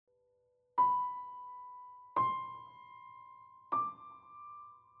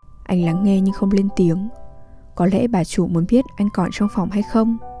Anh lắng nghe nhưng không lên tiếng. Có lẽ bà chủ muốn biết anh còn trong phòng hay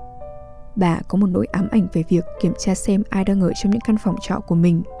không. Bà có một nỗi ám ảnh về việc kiểm tra xem ai đang ở trong những căn phòng trọ của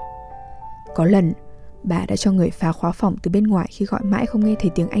mình. Có lần, bà đã cho người phá khóa phòng từ bên ngoài khi gọi mãi không nghe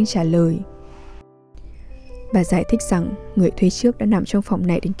thấy tiếng anh trả lời. Bà giải thích rằng người thuê trước đã nằm trong phòng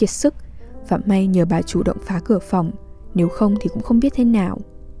này đến kiệt sức, và may nhờ bà chủ động phá cửa phòng, nếu không thì cũng không biết thế nào.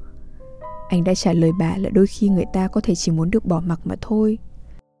 Anh đã trả lời bà là đôi khi người ta có thể chỉ muốn được bỏ mặc mà thôi.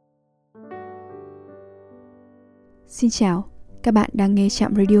 Xin chào, các bạn đang nghe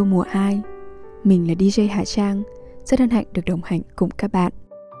Trạm Radio mùa 2. Mình là DJ Hà Trang, rất hân hạnh được đồng hành cùng các bạn.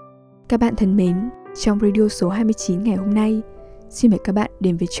 Các bạn thân mến, trong radio số 29 ngày hôm nay, xin mời các bạn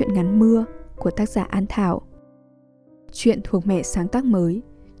đến với truyện ngắn Mưa của tác giả Thảo. Truyện thuộc mẻ sáng tác mới,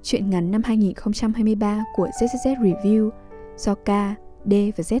 truyện ngắn năm 2023 của S2E29 Review do K, D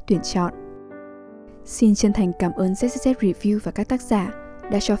và Z tuyển chọn. Xin chân thành cảm ơn S2E29 Review và các tác giả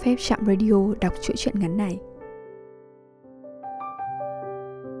đã cho phép Trạm Radio đọc chuỗi truyện ngắn này.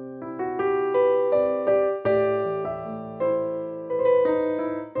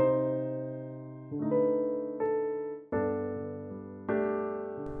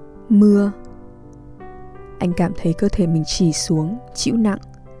 Mưa. Anh cảm thấy cơ thể mình trì xuống, chịu nặng.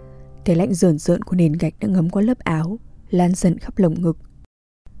 Cái lạnh rờn rợn của nền gạch đã ngấm qua lớp áo, lan dần khắp lồng ngực.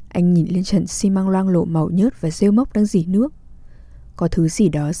 Anh nhìn lên trần xi măng loang lổ màu nhớt và rêu mốc đang rỉ nước. Có thứ gì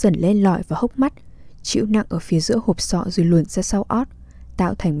đó dần len lỏi vào hốc mắt, chịu nặng ở phía giữa hộp sọ rồi luồn ra sau ót,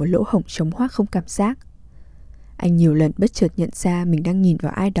 tạo thành một lỗ hổng trống hoác không cảm giác. Anh nhiều lần bất chợt nhận ra mình đang nhìn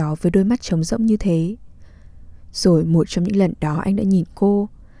vào ai đó với đôi mắt trống rỗng như thế. Rồi một trong những lần đó anh đã nhìn cô,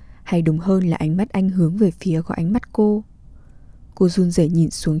 hay đúng hơn là ánh mắt anh hướng về phía có ánh mắt cô. Cô run rẩy nhìn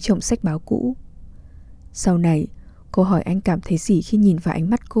xuống chồng sách báo cũ. Sau này, cô hỏi anh cảm thấy gì khi nhìn vào ánh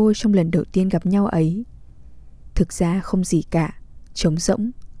mắt cô trong lần đầu tiên gặp nhau ấy. Thực ra không gì cả, trống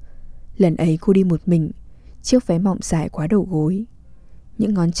rỗng. Lần ấy cô đi một mình, chiếc váy mỏng dài quá đầu gối,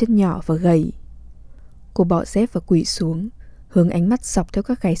 những ngón chân nhỏ và gầy. Cô bỏ dép và quỳ xuống, hướng ánh mắt dọc theo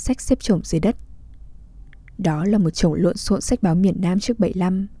các gáy sách xếp chồng dưới đất. Đó là một chồng lộn xộn sách báo miền Nam trước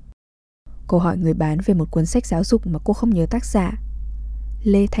 75. Cô hỏi người bán về một cuốn sách giáo dục mà cô không nhớ tác giả.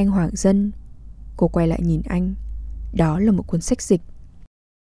 Lê Thanh Hoàng Dân. Cô quay lại nhìn anh. Đó là một cuốn sách dịch.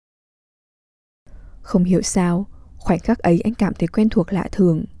 Không hiểu sao, khoảnh khắc ấy anh cảm thấy quen thuộc lạ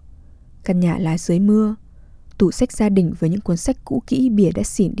thường. Căn nhà lá dưới mưa, tủ sách gia đình với những cuốn sách cũ kỹ bìa đã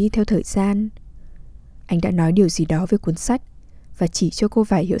xỉn đi theo thời gian. Anh đã nói điều gì đó về cuốn sách và chỉ cho cô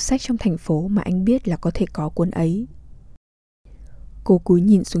vài hiệu sách trong thành phố mà anh biết là có thể có cuốn ấy. Cô cúi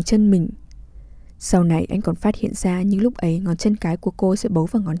nhìn xuống chân mình. Sau này anh còn phát hiện ra những lúc ấy ngón chân cái của cô sẽ bấu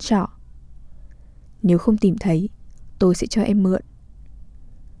vào ngón trỏ. Nếu không tìm thấy, tôi sẽ cho em mượn.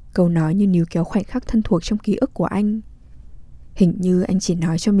 Câu nói như níu kéo khoảnh khắc thân thuộc trong ký ức của anh. Hình như anh chỉ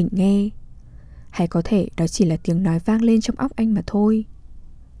nói cho mình nghe, hay có thể đó chỉ là tiếng nói vang lên trong óc anh mà thôi.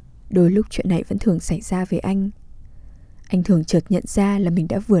 Đôi lúc chuyện này vẫn thường xảy ra với anh. Anh thường chợt nhận ra là mình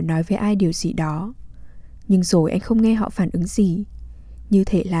đã vừa nói với ai điều gì đó, nhưng rồi anh không nghe họ phản ứng gì, như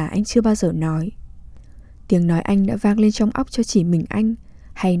thể là anh chưa bao giờ nói. Tiếng nói anh đã vang lên trong óc cho chỉ mình anh,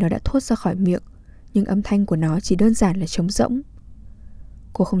 hay nó đã thốt ra khỏi miệng, nhưng âm thanh của nó chỉ đơn giản là trống rỗng.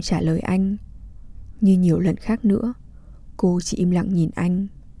 Cô không trả lời anh. Như nhiều lần khác nữa, cô chỉ im lặng nhìn anh.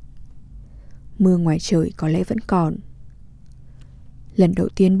 Mưa ngoài trời có lẽ vẫn còn. Lần đầu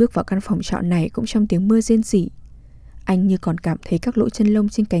tiên bước vào căn phòng trọ này cũng trong tiếng mưa rên rỉ. Anh như còn cảm thấy các lỗ chân lông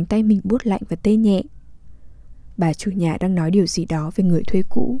trên cánh tay mình buốt lạnh và tê nhẹ. Bà chủ nhà đang nói điều gì đó về người thuê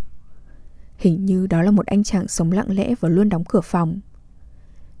cũ. Hình như đó là một anh chàng sống lặng lẽ và luôn đóng cửa phòng.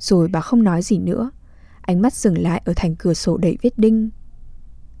 Rồi bà không nói gì nữa. Ánh mắt dừng lại ở thành cửa sổ đầy vết đinh.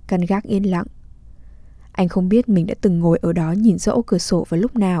 Căn gác yên lặng. Anh không biết mình đã từng ngồi ở đó nhìn ra ô cửa sổ vào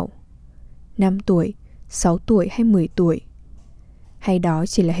lúc nào. 5 tuổi, 6 tuổi hay 10 tuổi. Hay đó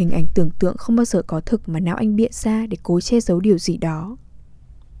chỉ là hình ảnh tưởng tượng không bao giờ có thực mà não anh bịa ra để cố che giấu điều gì đó.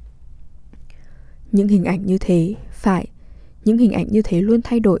 Những hình ảnh như thế, những hình ảnh như thế luôn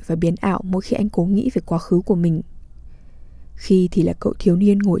thay đổi và biến ảo mỗi khi anh cố nghĩ về quá khứ của mình. Khi thì là cậu thiếu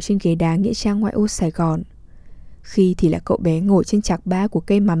niên ngồi trên ghế đá nghĩa trang ngoại ô Sài Gòn. Khi thì là cậu bé ngồi trên chạc ba của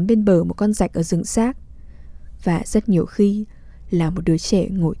cây mắm bên bờ một con rạch ở rừng xác. Và rất nhiều khi là một đứa trẻ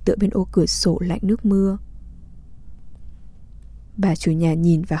ngồi tựa bên ô cửa sổ lạnh nước mưa. Bà chủ nhà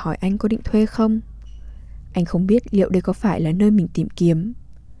nhìn và hỏi anh có định thuê không. Anh không biết liệu đây có phải là nơi mình tìm kiếm.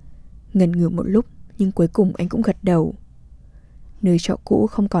 Ngần ngừ một lúc, nhưng cuối cùng anh cũng gật đầu. Nơi trọ cũ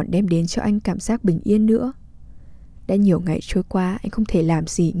không còn đem đến cho anh cảm giác bình yên nữa. Đã nhiều ngày trôi qua, anh không thể làm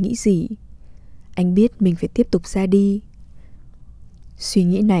gì, nghĩ gì. Anh biết mình phải tiếp tục ra đi. Suy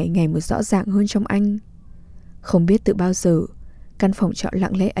nghĩ này ngày một rõ ràng hơn trong anh. Không biết từ bao giờ, Căn phòng trọ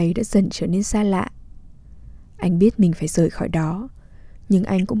lặng lẽ ấy đã dần trở nên xa lạ. Anh biết mình phải rời khỏi đó, nhưng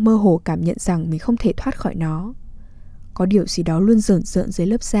anh cũng mơ hồ cảm nhận rằng mình không thể thoát khỏi nó. Có điều gì đó luôn rờn rợn dưới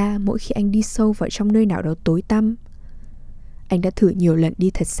lớp da mỗi khi anh đi sâu vào trong nơi nào đó tối tăm. Anh đã thử nhiều lần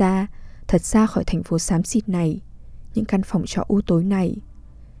đi thật xa khỏi thành phố xám xịt này, những căn phòng trọ u tối này.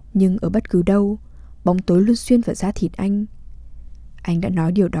 Nhưng ở bất cứ đâu, bóng tối luôn xuyên vào da thịt anh. Anh đã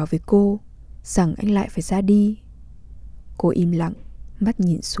nói điều đó với cô, rằng anh lại phải ra đi. Cô im lặng, mắt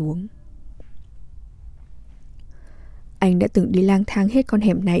nhìn xuống. Anh đã từng đi lang thang hết con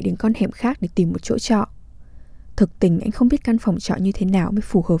hẻm này đến con hẻm khác để tìm một chỗ trọ. Thực tình anh không biết căn phòng trọ như thế nào mới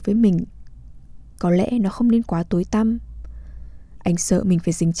phù hợp với mình. Có lẽ nó không nên quá tối tăm. Anh sợ mình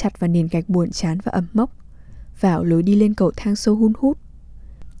phải dính chặt vào nền gạch buồn chán và ẩm mốc, vào lối đi lên cầu thang sâu hun hút.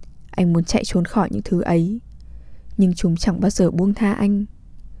 Anh muốn chạy trốn khỏi những thứ ấy, nhưng chúng chẳng bao giờ buông tha anh.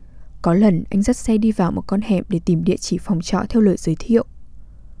 Có lần anh dắt xe đi vào một con hẻm để tìm địa chỉ phòng trọ theo lời giới thiệu.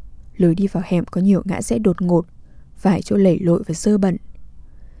 Lối đi vào hẻm có nhiều ngã rẽ đột ngột, vài chỗ lầy lội và dơ bẩn.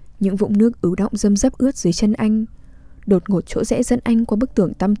 Những vũng nước ứ đọng râm rấp ướt dưới chân anh. Đột ngột chỗ rẽ dẫn anh qua bức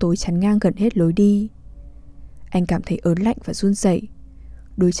tường tăm tối chắn ngang gần hết lối đi. Anh cảm thấy ớn lạnh và run rẩy.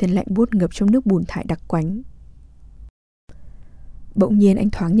 Đôi chân lạnh buốt ngập trong nước bùn thải đặc quánh. Bỗng nhiên anh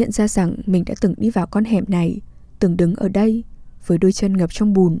thoáng nhận ra rằng mình đã từng đi vào con hẻm này, từng đứng ở đây, với đôi chân ngập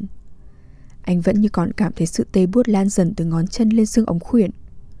trong bùn. Anh vẫn như còn cảm thấy sự tê buốt lan dần từ ngón chân lên xương ống khuyển.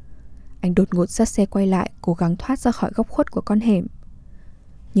 Anh đột ngột dắt xe quay lại, cố gắng thoát ra khỏi góc khuất của con hẻm.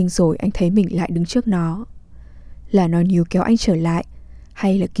 Nhưng rồi anh thấy mình lại đứng trước nó. Là nó níu kéo anh trở lại,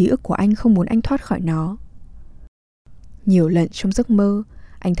 hay là ký ức của anh không muốn anh thoát khỏi nó? Nhiều lần trong giấc mơ,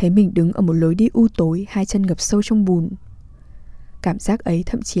 anh thấy mình đứng ở một lối đi u tối, hai chân ngập sâu trong bùn. Cảm giác ấy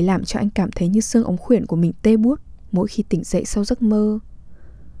thậm chí làm cho anh cảm thấy như xương ống khuyển của mình tê buốt mỗi khi tỉnh dậy sau giấc mơ.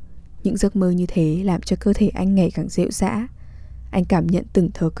 Những giấc mơ như thế làm cho cơ thể anh ngày càng rệu rã. Anh cảm nhận từng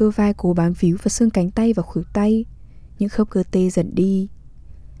thớ cơ vai cố bám víu vào xương cánh tay và khuỷu tay, những khớp cơ tê dần đi.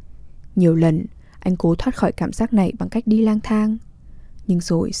 Nhiều lần, anh cố thoát khỏi cảm giác này bằng cách đi lang thang. Nhưng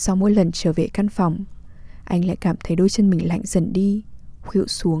rồi sau mỗi lần trở về căn phòng, anh lại cảm thấy đôi chân mình lạnh dần đi, khuỵu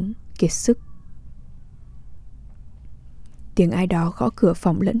xuống, kiệt sức. Tiếng ai đó gõ cửa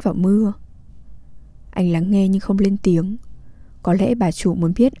phòng lẫn vào mưa. Anh lắng nghe nhưng không lên tiếng. Có lẽ bà chủ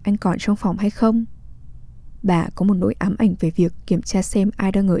muốn biết anh còn trong phòng hay không. Bà có một nỗi ám ảnh về việc kiểm tra xem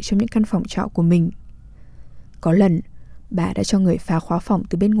ai đang ở trong những căn phòng trọ của mình. Có lần, bà đã cho người phá khóa phòng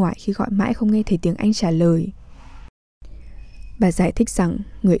từ bên ngoài khi gọi mãi không nghe thấy tiếng anh trả lời. Bà giải thích rằng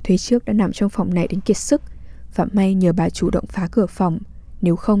người thuê trước đã nằm trong phòng này đến kiệt sức, và may nhờ bà chủ động phá cửa phòng,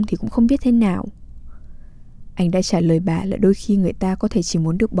 nếu không thì cũng không biết thế nào. Anh đã trả lời bà là đôi khi người ta có thể chỉ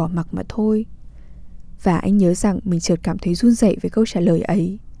muốn được bỏ mặc mà thôi. Và anh nhớ rằng mình chợt cảm thấy run rẩy với câu trả lời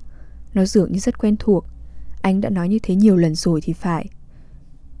ấy. Nó dường như rất quen thuộc. Anh đã nói như thế nhiều lần rồi thì phải.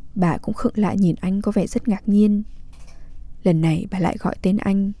 Bà cũng khựng lại nhìn anh có vẻ rất ngạc nhiên. Lần này bà lại gọi tên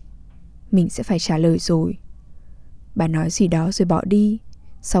anh. Mình sẽ phải trả lời rồi. Bà nói gì đó rồi bỏ đi.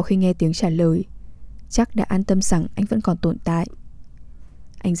 Sau khi nghe tiếng trả lời, chắc đã an tâm rằng anh vẫn còn tồn tại.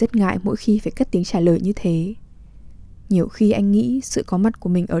 Anh rất ngại mỗi khi phải cất tiếng trả lời như thế. Nhiều khi anh nghĩ sự có mặt của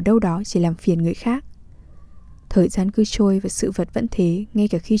mình ở đâu đó chỉ làm phiền người khác. Thời gian cứ trôi và sự vật vẫn thế, ngay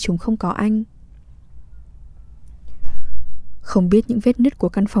cả khi chúng không có anh. Không biết những vết nứt của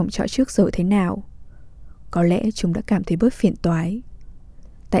căn phòng trọ trước giờ thế nào. Có lẽ chúng đã cảm thấy bớt phiền toái.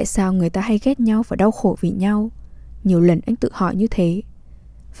 Tại sao người ta hay ghét nhau và đau khổ vì nhau? Nhiều lần anh tự hỏi như thế.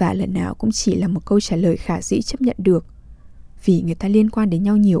 Và lần nào cũng chỉ là một câu trả lời khả dĩ chấp nhận được, vì người ta liên quan đến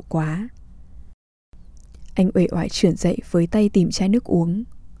nhau nhiều quá. Anh uể oải trườn dậy với tay tìm chai nước uống.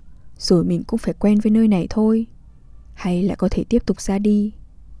 Rồi mình cũng phải quen với nơi này thôi, hay lại có thể tiếp tục ra đi.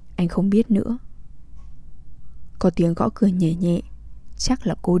 Anh không biết nữa. Có tiếng gõ cửa nhẹ nhẹ. Chắc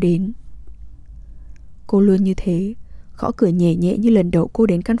là cô đến. Cô luôn như thế, gõ cửa nhẹ nhẹ như lần đầu cô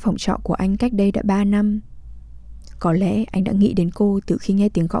đến căn phòng trọ của anh cách đây đã 3 năm. Có lẽ anh đã nghĩ đến cô từ khi nghe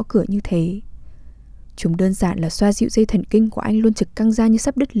tiếng gõ cửa như thế. Chúng đơn giản là xoa dịu dây thần kinh của anh luôn trực căng ra như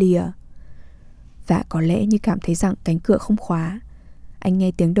sắp đứt lìa. Và có lẽ như cảm thấy rằng cánh cửa không khóa, anh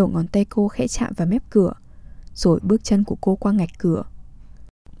nghe tiếng đầu ngón tay cô khẽ chạm vào mép cửa, rồi bước chân của cô qua ngạch cửa.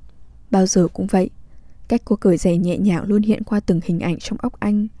 Bao giờ cũng vậy, cách cô cởi giày nhẹ nhàng luôn hiện qua từng hình ảnh trong óc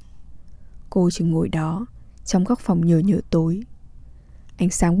anh. Cô chỉ ngồi đó, trong góc phòng nhờ nhờ tối. Ánh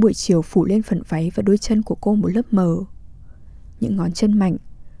sáng buổi chiều phủ lên phần váy và đôi chân của cô một lớp mờ. Những ngón chân mảnh,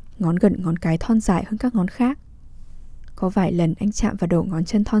 ngón gần ngón cái thon dài hơn các ngón khác. Có vài lần anh chạm vào đầu ngón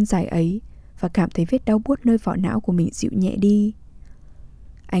chân thon dài ấy và cảm thấy vết đau buốt nơi vỏ não của mình dịu nhẹ đi.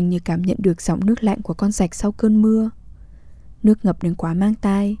 Anh như cảm nhận được dòng nước lạnh của con rạch sau cơn mưa. Nước ngập đến quá mang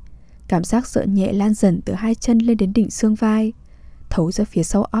tai. Cảm giác sợ nhẹ lan dần từ hai chân lên đến đỉnh xương vai, thấu ra phía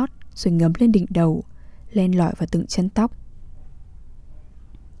sau ót rồi ngấm lên đỉnh đầu, len lỏi vào từng chân tóc.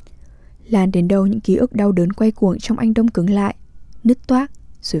 Lan đến đâu những ký ức đau đớn quay cuồng trong anh đông cứng lại, nứt toác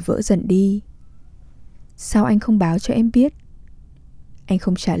rồi vỡ dần đi. Sao anh không báo cho em biết? Anh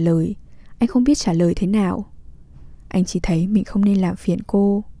không trả lời, anh không biết trả lời thế nào. Anh chỉ thấy mình không nên làm phiền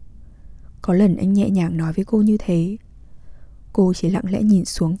cô. Có lần anh nhẹ nhàng nói với cô như thế. Cô chỉ lặng lẽ nhìn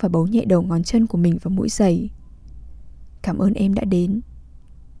xuống và bấu nhẹ đầu ngón chân của mình vào mũi giày. Cảm ơn em đã đến.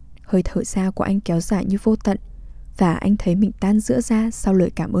 Hơi thở ra của anh kéo dài như vô tận, và anh thấy mình tan rã ra sau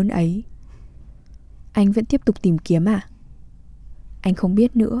lời cảm ơn ấy. Anh vẫn tiếp tục tìm kiếm à? Anh không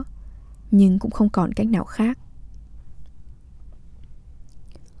biết nữa, nhưng cũng không còn cách nào khác.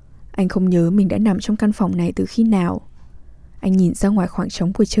 Anh không nhớ mình đã nằm trong căn phòng này từ khi nào. Anh nhìn ra ngoài khoảng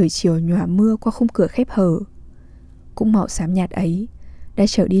trống của trời chiều nhòa mưa qua khung cửa khép hờ. Cũng màu xám nhạt ấy đã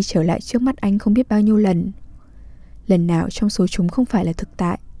trở đi trở lại trước mắt anh không biết bao nhiêu lần. Lần nào trong số chúng không phải là thực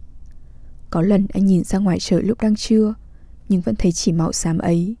tại. Có lần anh nhìn ra ngoài trời lúc đang trưa, nhưng vẫn thấy chỉ màu xám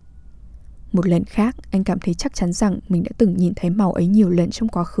ấy. Một lần khác anh cảm thấy chắc chắn rằng mình đã từng nhìn thấy màu ấy nhiều lần trong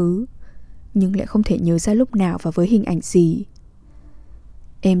quá khứ, nhưng lại không thể nhớ ra lúc nào và với hình ảnh gì.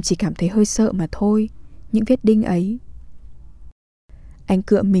 Em chỉ cảm thấy hơi sợ mà thôi, những vết đinh ấy. Anh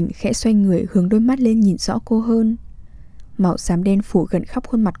cựa mình khẽ xoay người hướng đôi mắt lên nhìn rõ cô hơn. Màu xám đen phủ gần khắp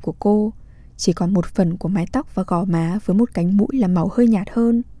khuôn mặt của cô, chỉ còn một phần của mái tóc và gò má với một cánh mũi là màu hơi nhạt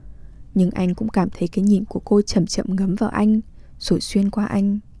hơn. Nhưng anh cũng cảm thấy cái nhìn của cô chậm chậm ngấm vào anh, rồi xuyên qua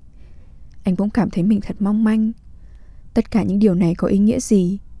anh. Anh bỗng cảm thấy mình thật mong manh. Tất cả những điều này có ý nghĩa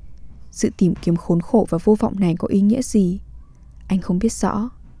gì? Sự tìm kiếm khốn khổ và vô vọng này có ý nghĩa gì? Anh không biết rõ.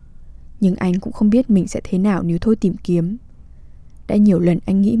 Nhưng anh cũng không biết mình sẽ thế nào nếu thôi tìm kiếm. Đã nhiều lần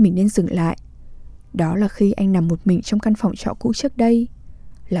anh nghĩ mình nên dừng lại. Đó là khi anh nằm một mình trong căn phòng trọ cũ trước đây,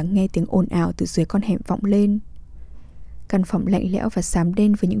 lắng nghe tiếng ồn ào từ dưới con hẻm vọng lên. Căn phòng lạnh lẽo và xám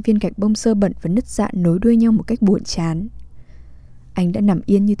đen với những viên gạch bông dơ bẩn và nứt rạn nối đuôi nhau một cách buồn chán. Anh đã nằm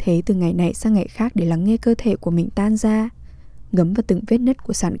yên như thế từ ngày này sang ngày khác để lắng nghe cơ thể của mình tan ra, ngấm vào từng vết nứt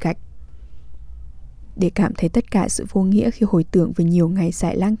của sàn gạch. Để cảm thấy tất cả sự vô nghĩa khi hồi tưởng về nhiều ngày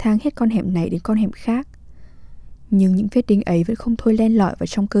dài lang thang hết con hẻm này đến con hẻm khác. Nhưng những vết đinh ấy vẫn không thôi len lỏi vào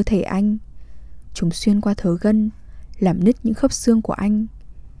trong cơ thể anh. Chúng xuyên qua thớ gân, làm nứt những khớp xương của anh.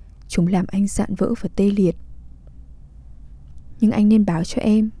 Chúng làm anh rạn vỡ và tê liệt. Nhưng anh nên báo cho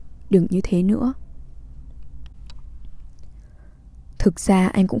em, đừng như thế nữa. Thực ra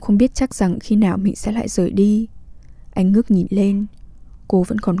anh cũng không biết chắc rằng khi nào mình sẽ lại rời đi. Anh ngước nhìn lên, cô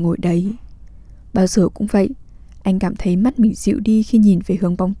vẫn còn ngồi đấy. Bao giờ cũng vậy, anh cảm thấy mắt mình dịu đi khi nhìn về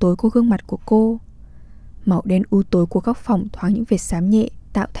hướng bóng tối của gương mặt của cô. Màu đen u tối của góc phòng thoáng những vệt xám nhẹ,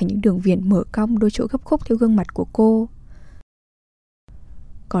 tạo thành những đường viền mở cong đôi chỗ gấp khúc theo gương mặt của cô.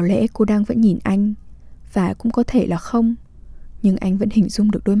 Có lẽ cô đang vẫn nhìn anh, và cũng có thể là không, nhưng anh vẫn hình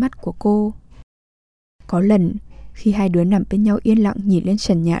dung được đôi mắt của cô. Có lần, khi hai đứa nằm bên nhau yên lặng nhìn lên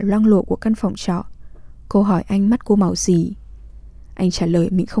trần nhà loang lổ của căn phòng trọ, cô hỏi anh mắt cô màu gì. Anh trả lời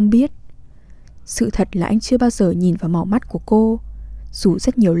mình không biết. Sự thật là anh chưa bao giờ nhìn vào màu mắt của cô, dù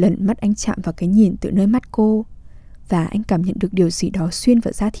rất nhiều lần mắt anh chạm vào cái nhìn từ nơi mắt cô, và anh cảm nhận được điều gì đó xuyên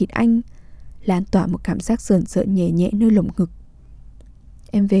vào da thịt anh, lan tỏa một cảm giác rờn rợn nhẹ nhẹ nơi lồng ngực.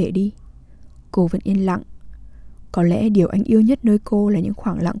 Em về đi. Cô vẫn yên lặng. Có lẽ điều anh yêu nhất nơi cô là những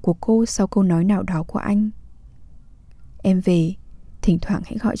khoảng lặng của cô sau câu nói nào đó của anh. Em về, thỉnh thoảng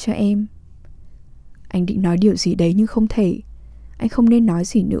hãy gọi cho em. Anh định nói điều gì đấy nhưng không thể. Anh không nên nói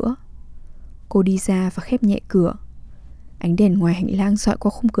gì nữa. Cô đi ra và khép nhẹ cửa. Ánh đèn ngoài hành lang dọi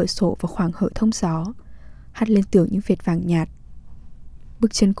qua khung cửa sổ và khoảng hở thông gió, hắt lên tường những vệt vàng nhạt.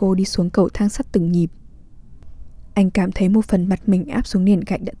 Bước chân cô đi xuống cầu thang sắt từng nhịp. Anh cảm thấy một phần mặt mình áp xuống nền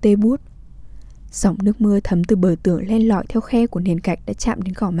gạch đã tê buốt. Dòng nước mưa thấm từ bờ tường len lỏi theo khe của nền gạch đã chạm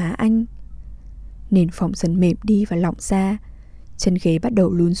đến gò má anh. Nền phòng dần mềm đi và lỏng ra. Chân ghế bắt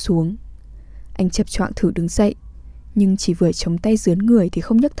đầu lún xuống. Anh chập choạng thử đứng dậy, nhưng chỉ vừa chống tay dướn người thì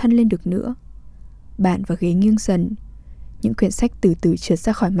không nhấc thân lên được nữa. Bàn và ghế nghiêng dần. Những quyển sách từ từ trượt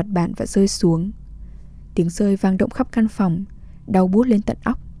ra khỏi mặt bàn và rơi xuống. Tiếng rơi vang động khắp căn phòng, đau buốt lên tận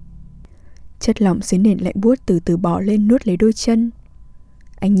óc. Chất lỏng dưới nền lạnh buốt từ từ bò lên nuốt lấy đôi chân.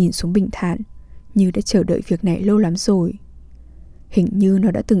 Anh nhìn xuống bình thản, như đã chờ đợi việc này lâu lắm rồi. Hình như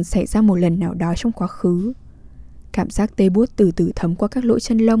nó đã từng xảy ra một lần nào đó trong quá khứ. Cảm giác tê buốt từ từ thấm qua các lỗ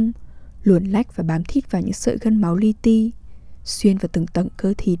chân lông, luồn lách và bám thít vào những sợi gân máu li ti, xuyên vào từng tầng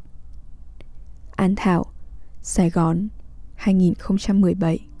cơ thịt. An Thảo, Sài Gòn,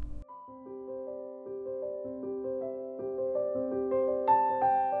 2017.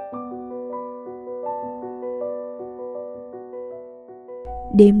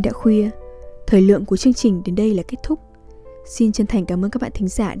 Đêm đã khuya, thời lượng của chương trình đến đây là kết thúc. Xin chân thành cảm ơn các bạn thính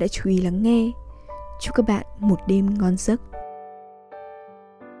giả đã chú ý lắng nghe. Chúc các bạn một đêm ngon giấc.